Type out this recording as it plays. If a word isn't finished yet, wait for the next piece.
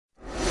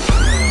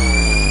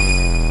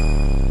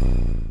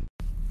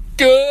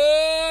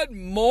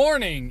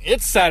morning.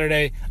 It's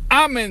Saturday.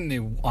 I'm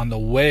on the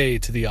way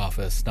to the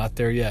office. Not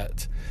there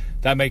yet.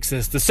 That makes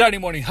this the Saturday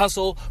Morning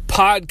Hustle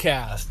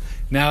podcast.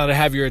 Now that I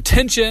have your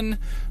attention,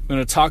 I'm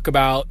going to talk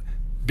about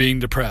being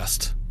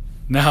depressed.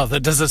 Now,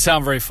 that doesn't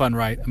sound very fun,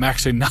 right? I'm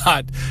actually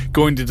not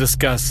going to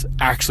discuss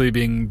actually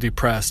being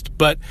depressed.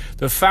 But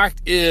the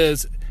fact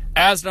is,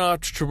 as an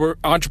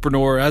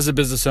entrepreneur, as a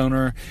business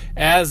owner,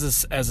 as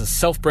a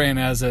self-brand,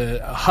 as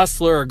a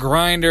hustler, a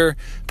grinder,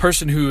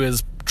 person who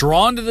is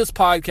drawn to this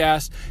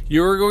podcast,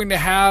 you're going to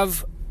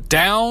have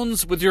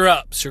downs with your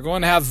ups. You're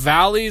going to have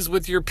valleys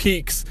with your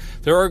peaks.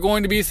 There are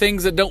going to be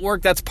things that don't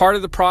work. That's part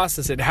of the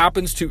process. It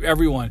happens to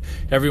everyone.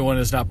 Everyone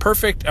is not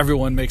perfect.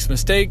 Everyone makes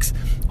mistakes.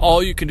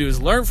 All you can do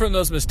is learn from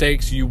those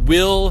mistakes. You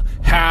will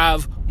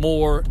have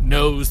more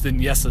no's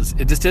than yeses.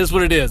 It just is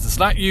what it is. It's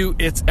not you.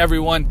 It's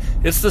everyone.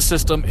 It's the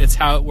system. It's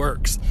how it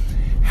works.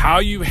 How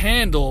you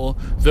handle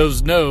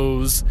those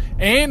no's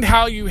and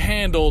how you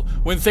handle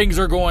when things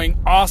are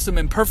going awesome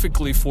and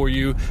perfectly for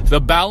you, the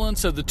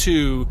balance of the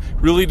two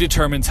really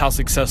determines how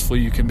successful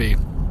you can be.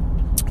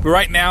 But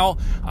right now,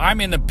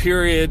 I'm in a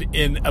period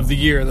of the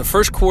year. The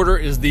first quarter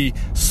is the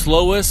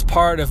slowest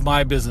part of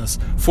my business.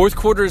 Fourth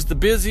quarter is the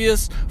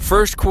busiest.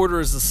 First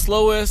quarter is the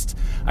slowest.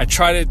 I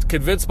try to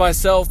convince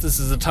myself this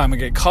is the time I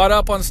get caught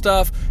up on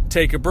stuff,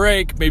 take a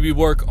break, maybe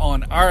work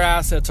on our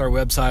assets, our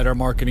website, our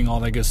marketing, all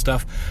that good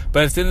stuff.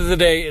 But at the end of the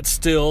day, it's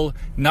still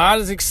not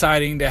as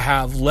exciting to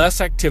have less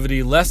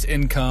activity, less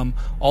income,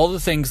 all the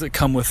things that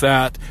come with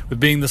that, with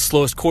being the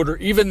slowest quarter,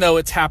 even though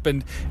it's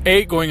happened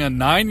 8 going on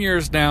 9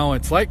 years now.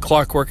 It's like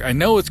clockwork. I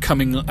know it's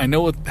coming. I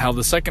know how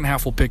the second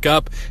half will pick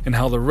up and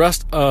how the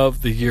rest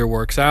of the year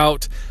works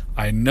out.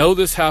 I know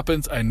this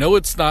happens. I know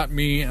it's not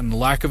me and the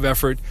lack of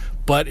effort,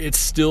 but it's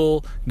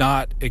still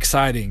not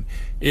exciting.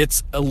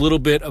 It's a little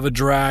bit of a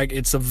drag.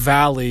 It's a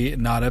valley,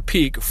 not a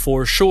peak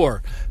for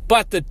sure.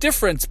 But the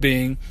difference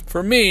being,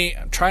 for me,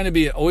 I'm trying to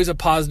be always a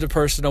positive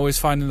person, always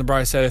finding the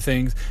bright side of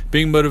things,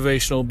 being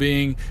motivational,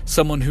 being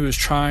someone who is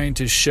trying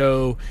to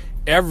show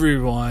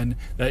everyone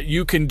that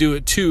you can do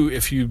it too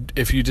if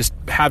you just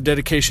have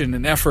dedication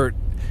and effort,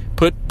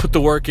 put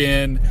the work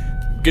in,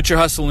 get your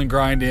hustle and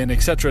grind in,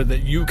 etc.,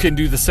 that you can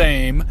do the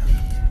same.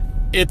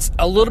 It's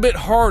a little bit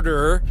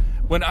harder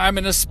when I'm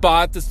in a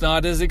spot that's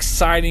not as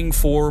exciting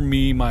for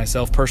me,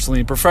 myself,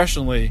 personally and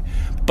professionally.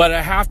 But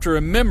I have to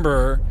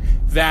remember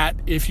that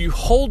if you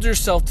hold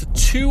yourself to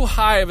too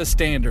high of a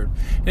standard,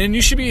 and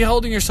you should be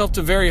holding yourself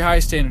to very high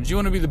standards. You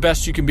want to be the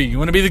best you can be. You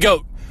want to be the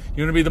GOAT.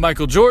 You want to be the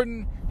Michael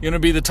Jordan. You want to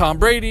be the Tom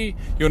Brady.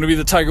 You want to be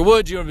the Tiger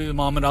Woods. You want to be the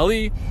Muhammad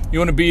Ali. You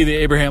want to be the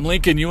Abraham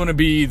Lincoln. You want to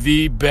be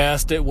the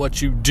best at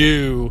what you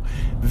do.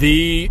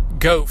 The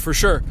GOAT for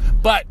sure.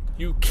 But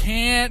you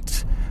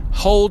can't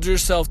hold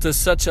yourself to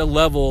such a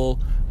level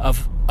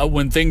of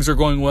when things are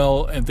going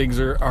well and things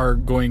are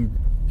going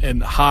in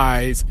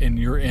highs and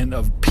you're in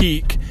a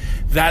peak,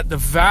 that the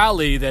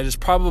valley that is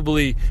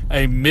probably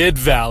a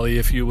mid-valley,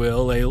 if you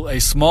will,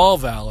 a small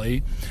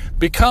valley,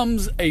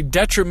 becomes a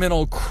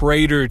detrimental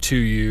crater to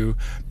you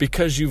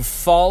because you've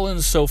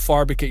fallen so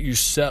far because you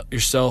set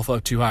yourself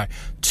up too high.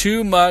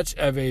 Too much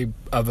of a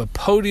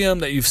podium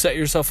that you've set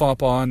yourself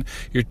up on.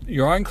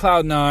 You're on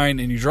cloud 9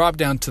 and you drop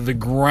down to the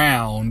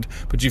ground,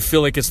 but you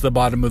feel like it's the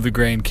bottom of the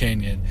Grand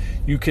Canyon.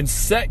 You can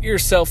set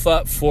yourself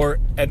up for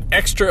an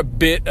extra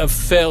bit of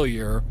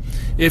failure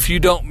if you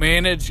don't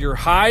manage your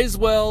highs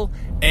well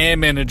and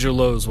manage your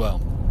lows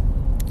well.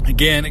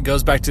 Again, it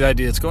goes back to the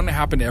idea it's going to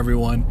happen to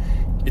everyone.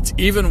 It's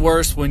even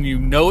worse when you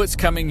know it's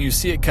coming, you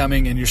see it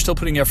coming, and you're still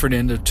putting effort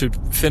in to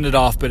fend it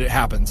off, but it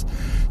happens.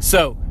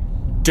 So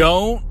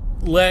don't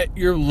let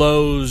your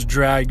lows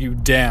drag you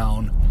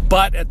down.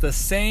 But at the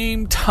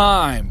same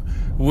time,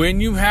 when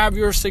you have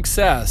your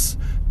success,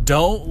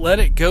 don't let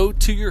it go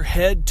to your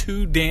head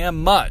too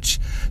damn much.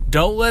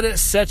 Don't let it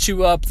set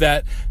you up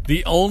that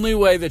the only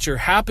way that you're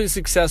happy,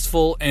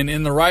 successful, and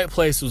in the right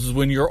place is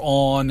when you're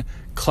on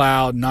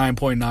cloud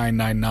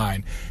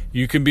 9.999.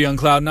 You can be on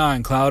cloud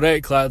 9, cloud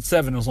 8, cloud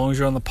 7, as long as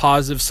you're on the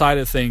positive side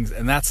of things.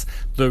 And that's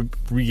the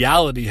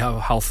reality of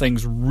how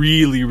things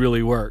really,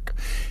 really work.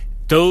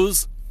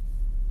 Those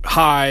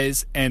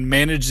highs and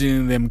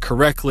managing them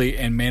correctly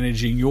and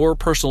managing your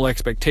personal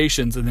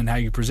expectations and then how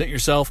you present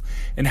yourself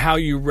and how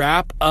you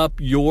wrap up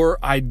your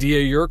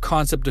idea, your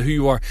concept of who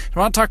you are.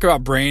 I'm not talking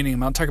about branding. I'm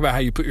not talking about how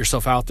you put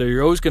yourself out there.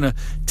 You're always going to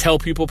tell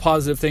people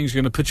positive things.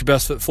 You're going to put your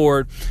best foot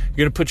forward. You're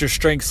going to put your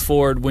strengths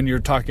forward when you're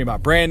talking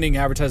about branding,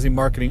 advertising,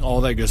 marketing, all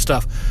that good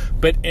stuff.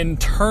 But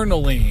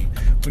internally,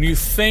 when you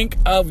think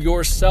of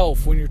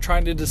yourself, when you're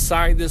trying to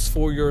decide this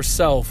for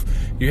yourself,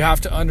 you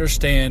have to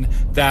understand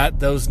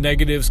that those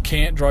negatives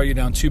can't draw you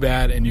down too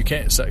bad and you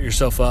can't set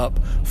yourself up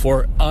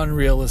for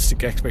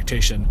unrealistic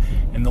expectation.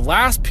 And the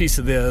last piece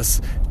of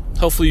this,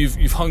 hopefully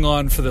you've hung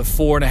on for the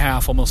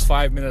 4.5, almost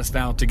 5 minutes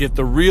now to get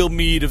the real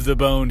meat of the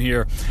bone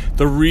here.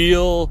 The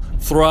real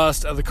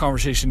thrust of the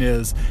conversation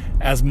is,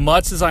 as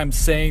much as I'm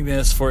saying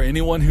this for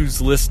anyone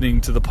who's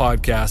listening to the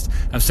podcast,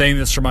 I'm saying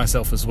this for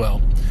myself as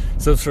well.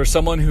 So for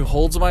someone who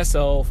holds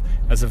myself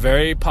as a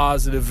very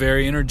positive,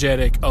 very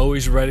energetic,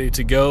 always ready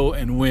to go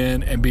and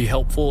win and be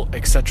helpful,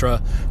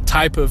 etc.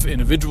 type of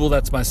individual,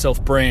 that's my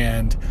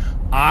self-brand,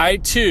 I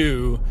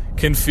too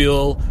can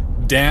feel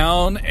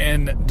down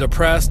and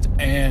depressed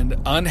and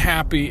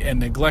unhappy and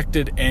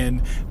neglected,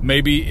 and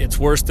maybe it's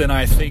worse than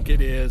I think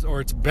it is, or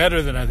it's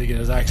better than I think it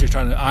is.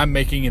 I'm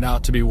making it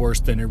out to be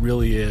worse than it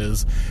really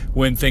is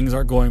when things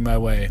aren't going my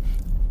way.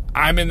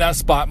 I'm in that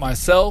spot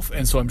myself,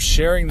 and so I'm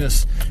sharing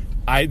these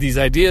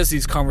ideas,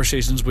 these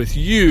conversations with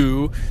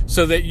you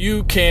so that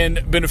you can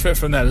benefit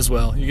from that as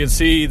well. You can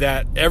see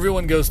that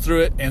everyone goes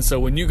through it, and so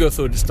when you go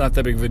through it, it's not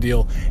that big of a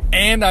deal.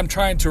 And I'm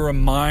trying to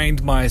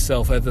remind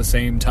myself at the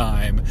same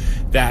time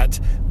that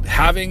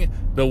having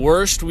the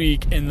worst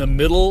week in the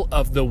middle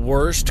of the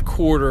worst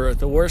quarter at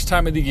the worst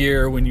time of the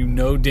year, when you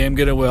know damn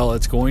good and well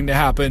it's going to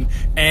happen,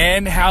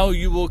 and how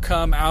you will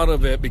come out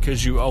of it,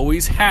 because you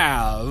always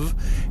have,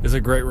 is a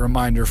great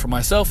reminder for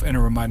myself and a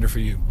reminder for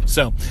you.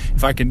 So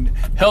if I can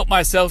help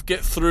myself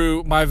get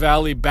through my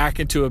valley back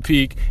into a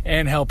peak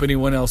and help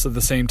anyone else at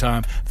the same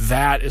time,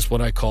 that is what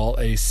I call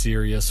a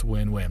serious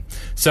win-win.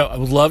 So I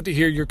would love to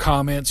hear your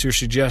comments, your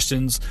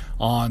suggestions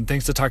on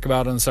things to talk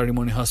about on the Saturday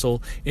Morning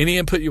Hustle, any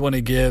input you want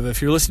to give.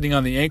 If you're listening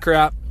on the Anchor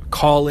app,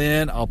 call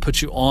in. I'll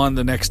put you on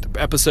the next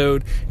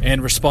episode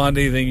and respond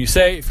to anything you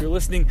say. If you're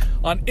listening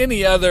on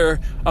any other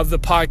of the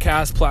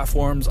podcast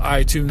platforms,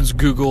 iTunes,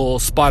 Google,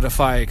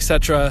 Spotify,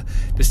 etc.,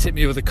 just hit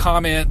me with a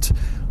comment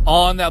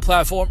on that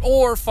platform,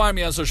 or find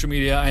me on social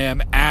media. I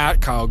am at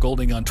Kyle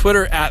Golding on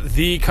Twitter, at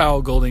the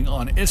Kyle Golding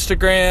on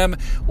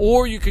Instagram,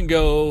 or you can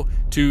go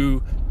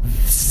to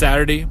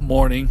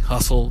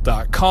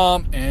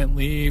SaturdayMorningHustle.com and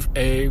leave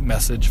a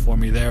message for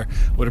me there.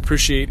 Would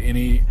appreciate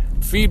any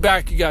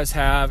feedback you guys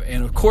have,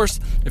 and of course,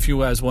 if you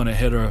guys want to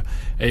hit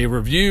a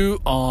review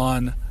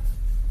on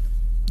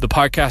the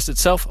podcast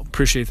itself,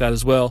 appreciate that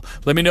as well.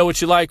 Let me know what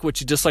you like,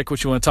 what you dislike,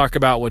 what you want to talk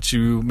about, what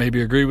you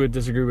maybe agree with,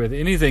 disagree with,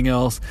 anything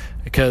else,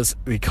 because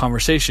the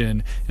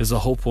conversation is the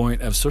whole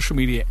point of social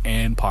media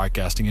and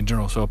podcasting in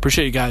general. So I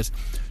appreciate you guys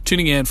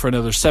tuning in for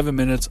another 7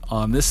 minutes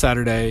on this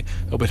Saturday.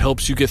 Hope it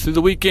helps you get through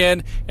the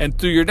weekend and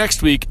through your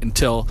next week.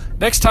 Until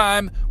next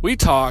time we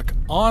talk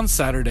on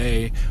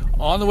Saturday,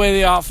 on the way to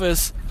the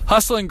office,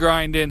 hustling,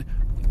 grinding,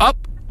 up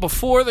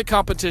before the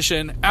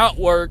competition,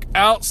 outwork,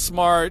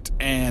 outsmart,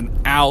 and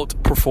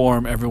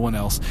outperform everyone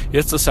else.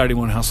 It's the Saturday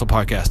Morning Hustle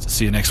Podcast.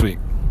 See you next week.